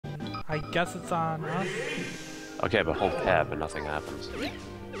I guess it's on us. Okay, but hold tab and nothing happens.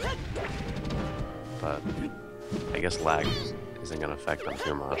 But I guess lag isn't gonna affect them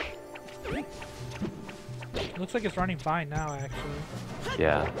too much. Looks like it's running fine now, actually.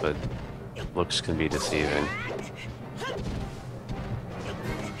 Yeah, but looks can be deceiving.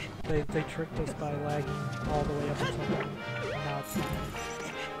 They tricked us by lagging all the way up until now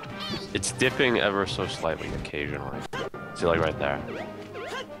it's It's dipping ever so slightly occasionally. See, like right there.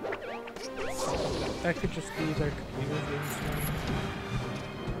 that could just be their computer being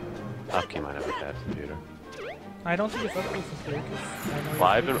slow. Upke might have a bad computer. I don't think it's Upke's computer because I know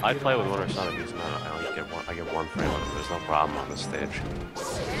Well, I play with Wintersun a decent amount. I get one frame on him. There's no problem on this stage.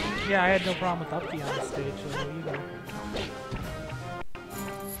 Yeah, I had no problem with Upke on the stage either.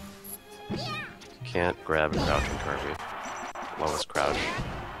 Can't grab and crouch and Kirby. Lowest crouch.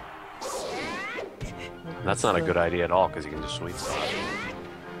 That's not a good idea at all because you can just sweet spot.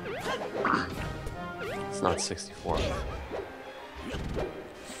 It's not 64.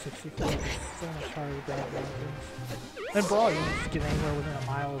 64 is so much harder to grab magnets. And Brawl, you can just get anywhere within a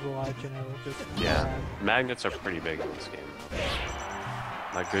mile of the ledge and it'll just Yeah, magnets are pretty big in this game.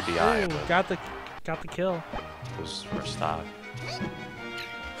 Not good DI. Ooh, got the kill. This is for stock.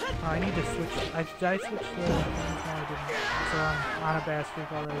 Oh, I need to switch. Did I switch the things? No, I didn't. So I'm on a bad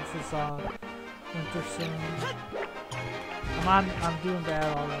streak already. This is Wintersun. I'm doing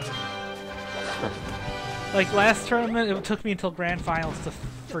bad already. Like last tournament, it took me until grand finals to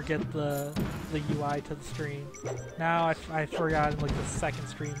forget the UI to the stream. Now I forgot like the second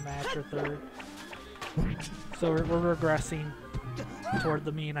stream match or third. So we're regressing toward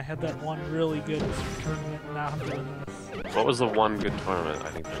the mean. I had that one really good tournament, and now I'm doing this. What was the one good tournament? I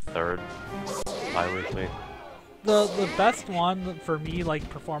think the third bi-weekly. The best one for me, like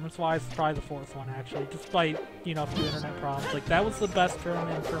performance-wise, is probably the fourth one actually. Despite a few internet problems, like that was the best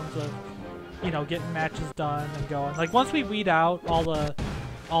tournament in terms of getting matches done and going. Like once we weed out all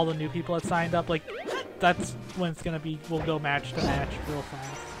the new people that signed up, like that's when it's gonna be. We'll go match to match real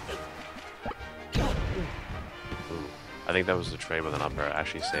fast. I think that was the trade with an upper.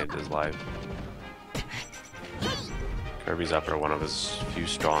 Actually saved his life. Kirby's upper, one of his few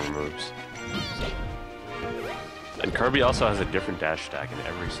strong moves. And Kirby also has a different dash attack in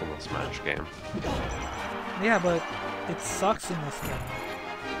every single Smash game. Yeah, but it sucks in this game.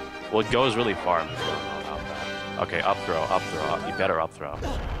 Well, it goes really far. Okay, up throw, up throw. You better up throw.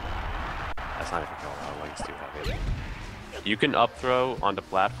 That's not even kill. That wing's too heavy. You can up throw onto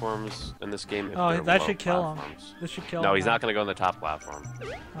platforms in this game. If that should kill him. This should kill him. No, he's not going to go on the top platform.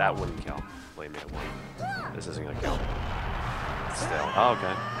 That wouldn't kill. Believe me, it wouldn't. This isn't going to kill. Still. Oh,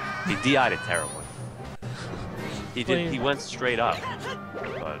 okay. He DI'd it terribly. He did. He went straight up.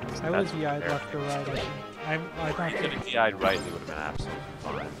 But I would have DI'd left or right, I think. I he could have DI'd right and he would have been absolutely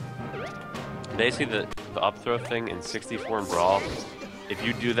fine. Basically, the up throw thing in 64 and Brawl, if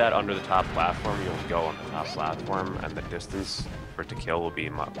you do that under the top platform, you'll go on the top platform, and the distance for it to kill will be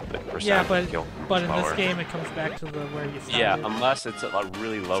the percent. Yeah, but in lower. this game, it comes back to where you started. Yeah, unless it's a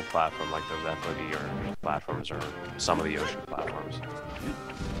really low platform like those FOD or platforms or some of the ocean platforms.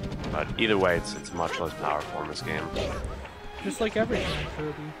 But either way, it's much less powerful in this game. Just like everything in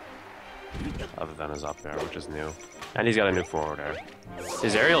Kirby. Other than his up air, which is new. And he's got a new forward air.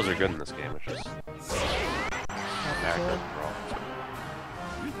 His aerials are good in this game, which is...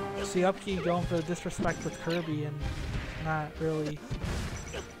 See Upke going for the disrespect with Kirby and not really...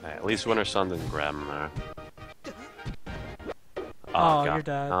 Hey, at least Wintersun didn't grab him there. Oh, you're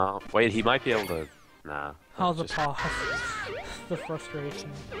dead. Wait, he might be able to... Nah. Oh, the pause. The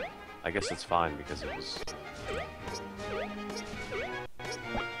frustration. I guess it's fine because it was...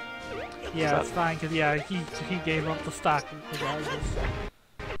 Yeah, it's fine, because he gave up the stock regardless.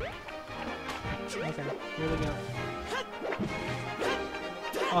 Okay, here we go.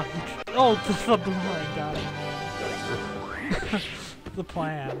 Oh, the boomerang got him. The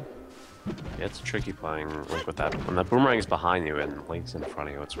plan. Yeah, it's tricky playing like with that. When that boomerang is behind you and Link's in front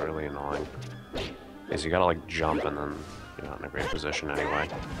of you, it's really annoying. Because you gotta like jump and then you're not in a great position anyway.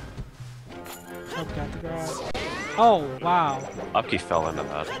 Oh, got the grab. Oh, wow. Upke fell into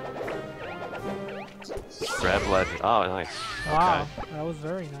that. Grab ledge. Oh, nice. Wow, okay. That was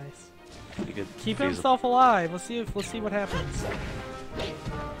very nice. He could keep himself alive. Let's see what happens.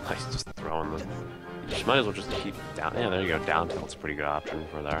 Nice, just throwing the. You might as well just keep down. Yeah, there you go. Down tilt's a pretty good option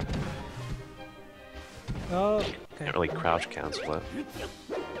for there. Oh, okay. Can't really crouch can split.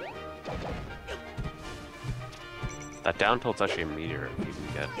 That down tilt's actually a meteor if you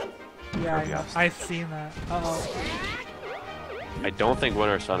can get. Yeah, I've seen that. Uh-oh. I don't think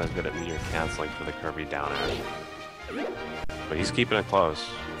Wintersun is good at meteor canceling for the Kirby down air. But he's keeping it close.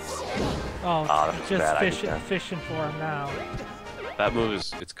 Oh, that's just bad fishing for him now. That move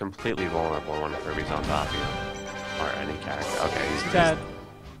is it's completely vulnerable when Kirby's on top of you. Or any character. Okay, he's dead.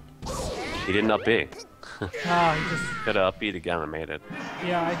 He didn't up B. Oh, he just Could have up B'd again and made it.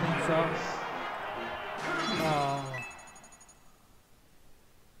 Yeah, I think so. Oh.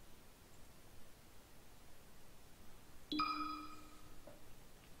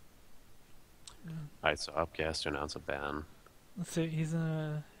 Alright, so Upke has to announce a ban. Let's see, he's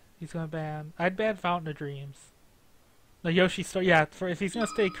gonna ban. I'd ban Fountain of Dreams. The Yoshi story, yeah. If he's gonna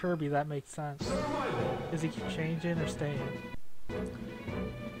stay Kirby, that makes sense. Is he changing or staying?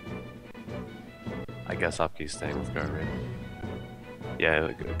 I guess Upke's staying with Kirby. Yeah,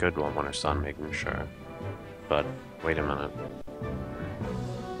 a good one, Wintersun, making sure. But wait a minute.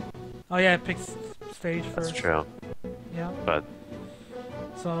 Oh yeah, it picks stage first. That's true. Yeah. But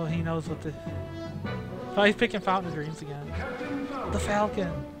so he knows what the. Oh, he's picking Fountain of Dreams again. The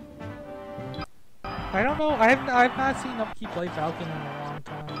Falcon. I don't know. I've not seen Upke play Falcon in a long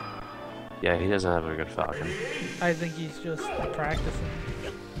time. yeah, he doesn't have a good Falcon. I think he's just practicing.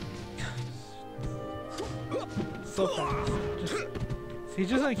 So fast. He's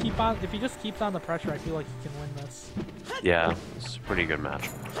just gonna keep on. If he just keeps on the pressure, I feel like he can win this. Yeah, it's a pretty good match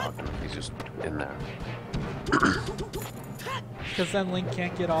for Falcon. He's just in there. Because then Link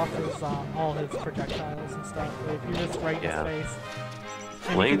can't get off his all his projectiles and stuff. But if you're just right in his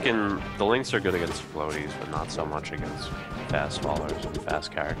face. Link and the Links are good against floaties, but not so much against fast fallers and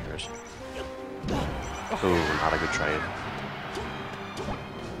fast characters. Ooh, not a good trade.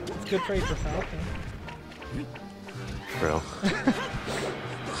 It's a good trade for Falcon. True.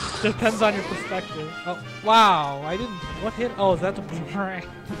 Depends on your perspective. Oh, wow! I didn't. What hit? Oh, is that the boomerang?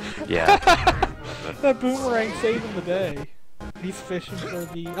 Yeah. That boomerang saved him the day. He's fishing for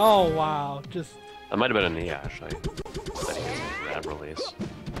the. Oh wow! Just. That might have been a knee actually. That he gets a grab release.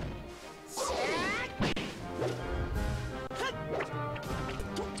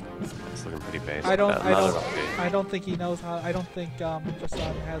 It's looking pretty basic. I don't think he knows how. I don't think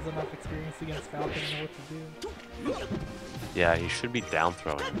Wintersun has enough experience against Falcon to know what to do. Yeah, he should be down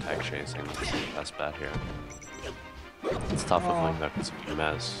throwing and tag chasing. That's the best bet here. It's tough with Link though, because if you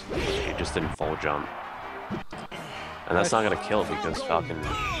miss, he just didn't full jump. And that's not gonna kill because Falcon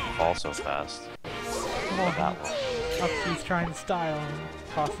falls so fast. Upke's trying to style and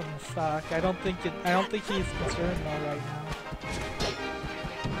toss him the stock. I don't think he's concerned though right now.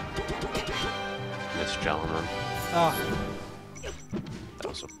 Miss gentleman. Oh. That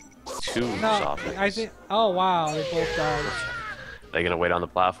was too soft. I think. Oh wow, they both died. They gonna wait on the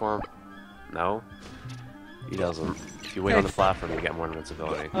platform? No. He doesn't. If you wait on the platform, you get more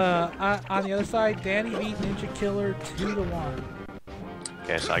invincibility. On the other side, Danny beat Ninja Killer 2-1.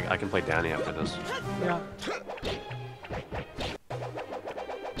 Okay, so I can play Danny after this. Yeah.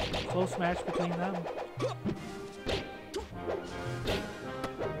 Close match between them.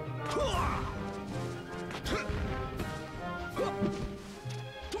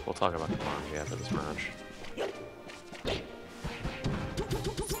 We'll talk about Upke after this match.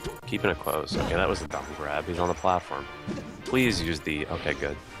 Keeping it close. Okay, that was a dumb grab. He's on the platform. Please use the... Okay,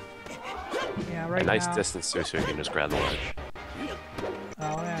 good. Yeah, right a nice now. Distance too, so you can just grab the ledge.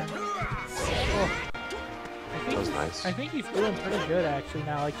 Oh, man. Oh. That was nice. I think he's doing pretty good, actually,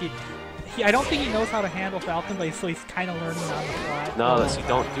 now. Like, I don't think he knows how to handle Falcon, but so he's kind of learning on the fly. No, you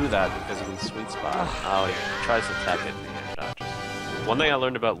don't do that because of the sweet spot. Oh, he tries to tech it and dodges. One thing I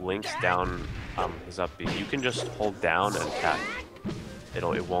learned about Link's down his up B, you can just hold down and tech. It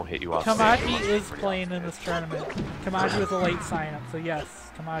won't hit you off. Kamaji is playing in this tournament. Kamaji was a late sign-up, so yes,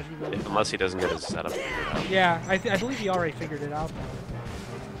 Kamaji will. Unless he doesn't get his setup figured out. Yeah, I believe he already figured it out,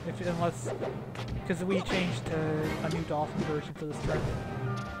 though. Because we changed to a new Dolphin version for this tournament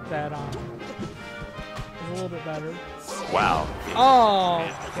that is a little bit better. Wow. Oh!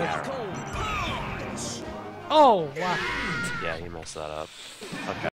 Yeah. Oh, wow. Yeah, he messed that up. Okay.